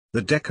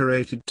The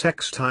decorated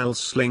textile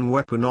sling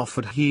weapon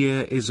offered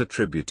here is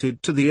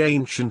attributed to the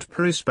ancient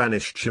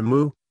Pre-Spanish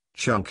Chimu,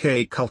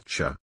 Chancay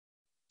culture.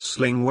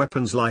 Sling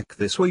weapons like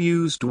this were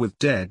used with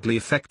deadly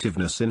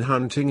effectiveness in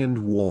hunting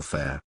and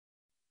warfare.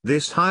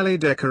 This highly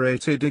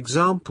decorated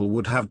example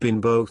would have been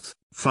both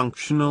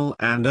functional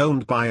and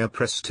owned by a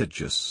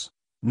prestigious,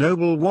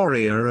 noble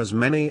warrior, as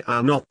many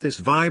are not this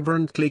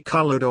vibrantly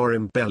colored or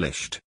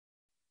embellished.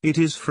 It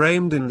is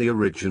framed in the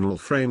original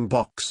frame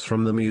box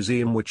from the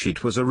museum which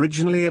it was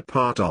originally a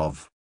part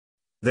of.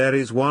 There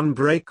is one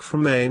break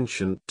from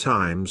ancient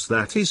times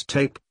that is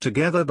taped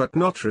together but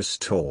not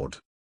restored.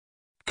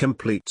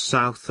 Complete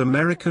South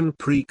American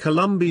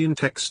pre-Columbian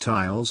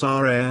textiles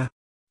are rare.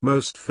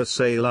 Most for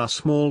sale are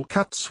small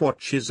cut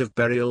swatches of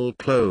burial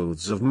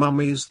clothes of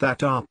mummies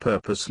that are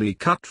purposely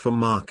cut for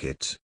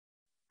market.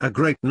 A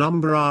great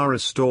number are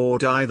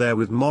restored either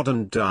with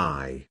modern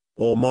dye,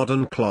 or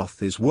modern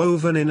cloth is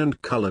woven in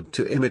and colored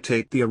to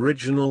imitate the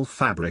original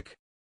fabric.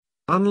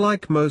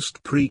 Unlike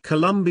most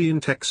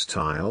pre-Columbian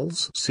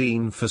textiles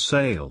seen for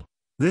sale,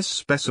 this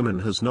specimen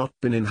has not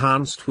been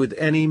enhanced with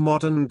any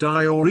modern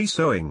dye or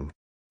resewing.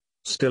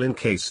 Still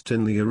encased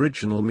in the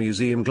original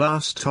museum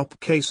glass top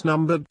case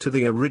numbered to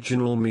the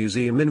original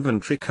museum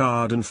inventory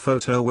card and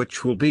photo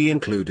which will be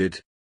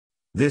included.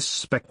 This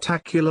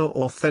spectacular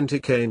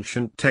authentic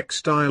ancient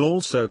textile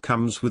also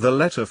comes with a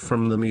letter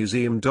from the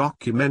museum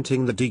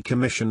documenting the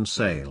decommission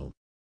sale.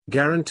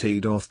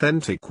 Guaranteed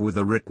authentic with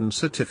a written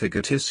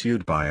certificate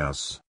issued by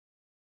us.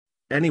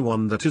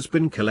 Anyone that has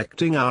been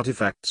collecting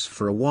artifacts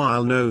for a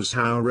while knows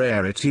how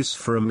rare it is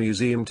for a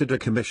museum to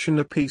decommission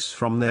a piece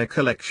from their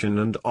collection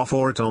and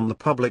offer it on the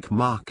public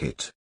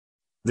market.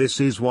 This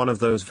is one of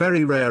those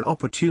very rare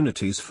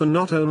opportunities for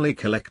not only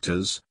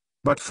collectors,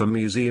 but for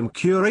museum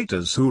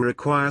curators who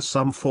require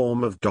some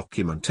form of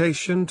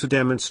documentation to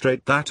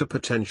demonstrate that a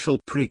potential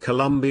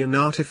pre-Columbian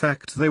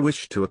artifact they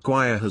wish to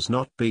acquire has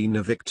not been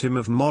a victim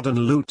of modern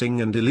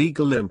looting and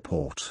illegal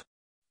import.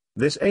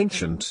 This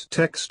ancient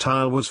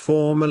textile was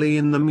formerly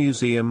in the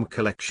museum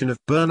collection of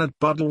Bernard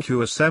Buddle,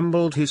 who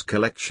assembled his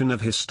collection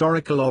of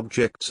historical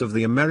objects of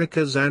the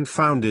Americas and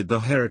founded the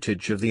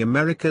Heritage of the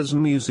Americas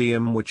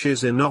Museum, which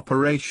is in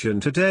operation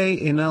today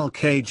in El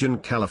Cajon,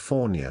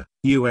 California,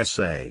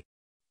 USA.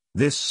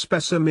 This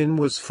specimen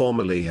was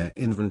formerly an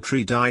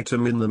inventoried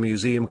item in the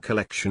museum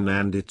collection,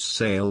 and its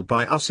sale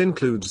by us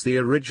includes the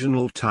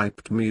original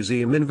typed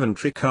museum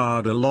inventory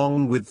card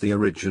along with the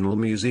original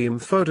museum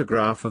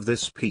photograph of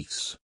this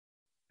piece.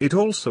 It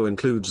also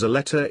includes a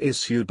letter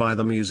issued by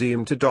the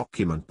museum to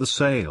document the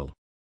sale.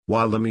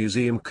 While the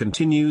museum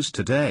continues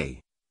today,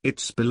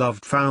 its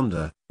beloved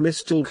founder,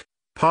 Mr. G,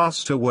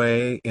 passed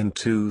away in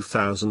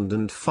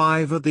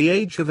 2005 at the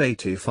age of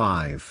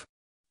 85.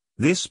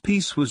 This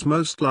piece was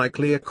most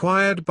likely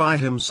acquired by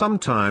him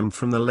sometime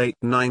from the late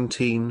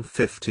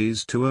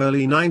 1950s to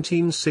early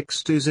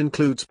 1960s.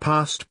 Includes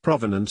past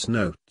provenance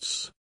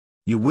notes.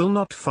 You will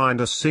not find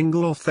a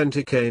single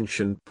authentic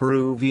ancient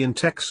Peruvian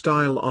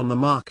textile on the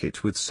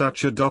market with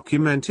such a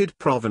documented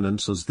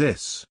provenance as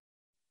this.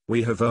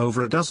 We have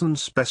over a dozen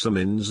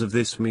specimens of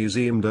this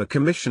museum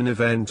decommission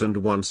event, and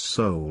once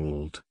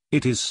sold,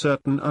 it is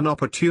certain an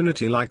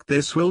opportunity like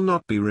this will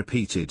not be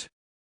repeated.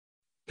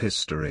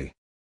 History.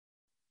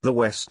 The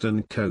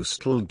western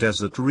coastal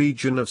desert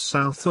region of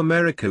South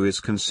America is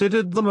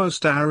considered the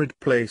most arid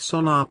place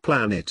on our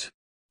planet.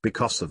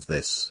 Because of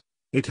this,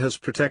 it has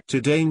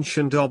protected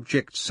ancient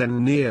objects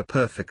in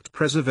near-perfect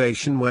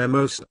preservation where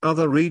most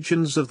other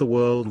regions of the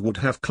world would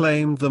have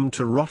claimed them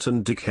to rot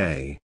and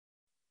decay.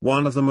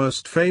 One of the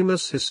most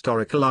famous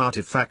historical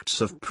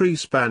artifacts of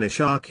pre-Spanish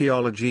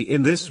archaeology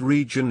in this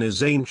region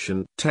is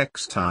ancient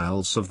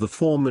textiles of the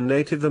former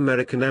Native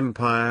American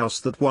empires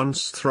that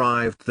once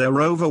thrived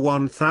there over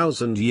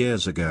 1,000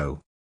 years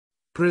ago.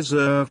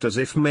 Preserved as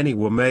if many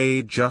were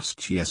made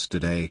just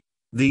yesterday,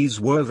 these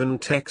woven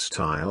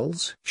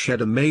textiles shed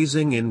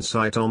amazing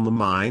insight on the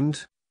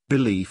mind,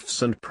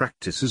 beliefs and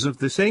practices of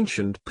this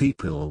ancient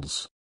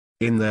peoples.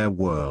 In their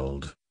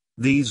world,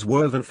 these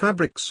woven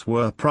fabrics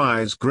were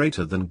prize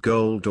greater than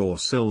gold or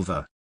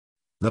silver.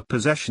 The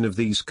possession of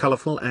these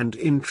colorful and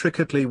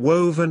intricately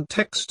woven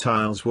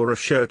textiles were a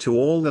show to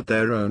all that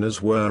their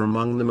owners were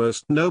among the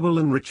most noble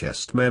and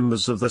richest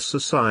members of the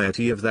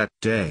society of that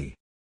day.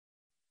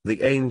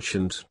 The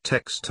ancient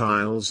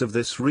textiles of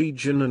this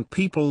region and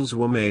peoples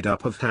were made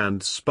up of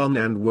hand-spun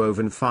and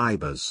woven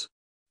fibers.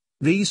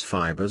 These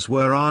fibers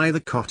were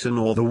either cotton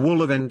or the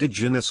wool of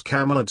indigenous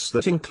camelids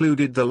that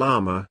included the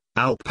llama,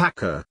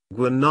 alpaca,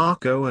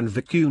 guanaco and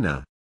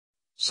vicuna.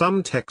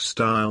 Some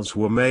textiles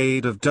were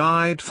made of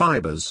dyed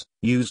fibers,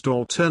 used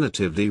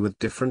alternatively with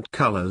different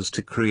colors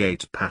to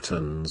create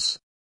patterns.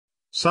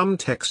 Some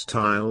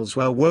textiles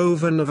were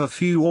woven of a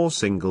few or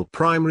single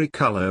primary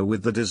color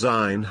with the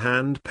design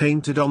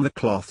hand-painted on the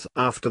cloth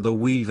after the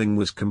weaving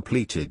was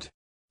completed.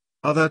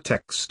 Other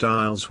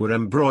textiles were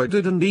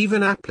embroidered and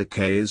even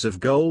appliques of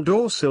gold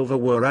or silver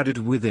were added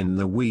within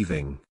the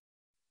weaving.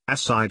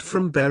 Aside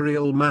from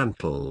burial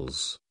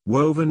mantles,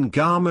 Woven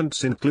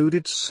garments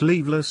included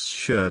sleeveless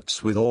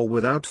shirts with or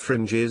without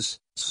fringes,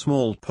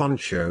 small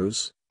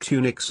ponchos,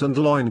 tunics and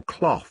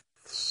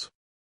loincloths.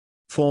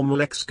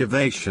 Formal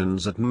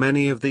excavations at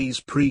many of these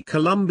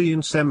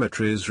pre-Columbian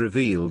cemeteries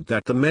revealed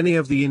that many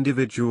of the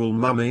individual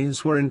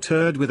mummies were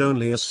interred with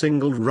only a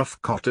single rough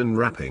cotton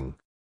wrapping.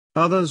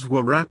 Others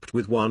were wrapped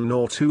with one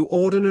or two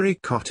ordinary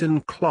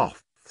cotton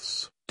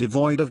cloths,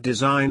 devoid of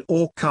design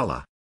or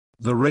color.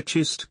 The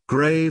richest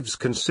graves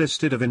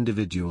consisted of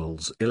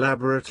individuals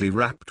elaborately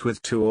wrapped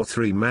with 2 or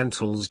 3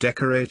 mantles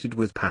decorated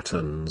with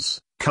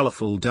patterns,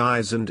 colorful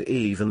dyes and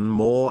even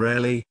more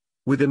rarely,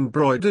 with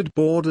embroidered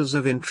borders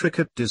of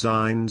intricate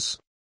designs.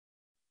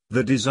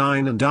 The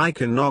design and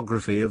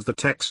iconography of the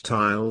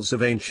textiles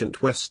of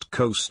ancient West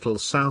Coastal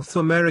South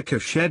America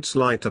sheds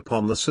light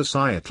upon the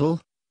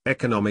societal,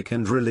 economic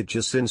and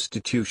religious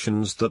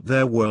institutions that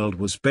their world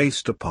was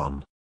based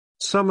upon.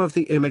 Some of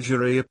the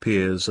imagery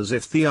appears as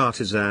if the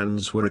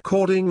artisans were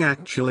recording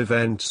actual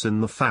events in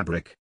the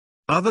fabric.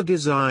 Other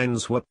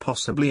designs were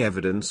possibly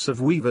evidence of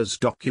weavers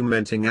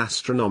documenting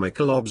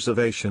astronomical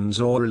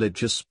observations or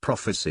religious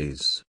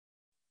prophecies.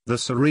 The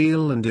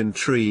surreal and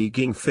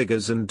intriguing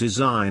figures and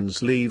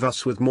designs leave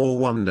us with more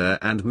wonder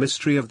and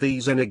mystery of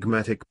these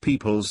enigmatic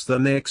peoples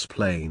than they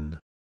explain.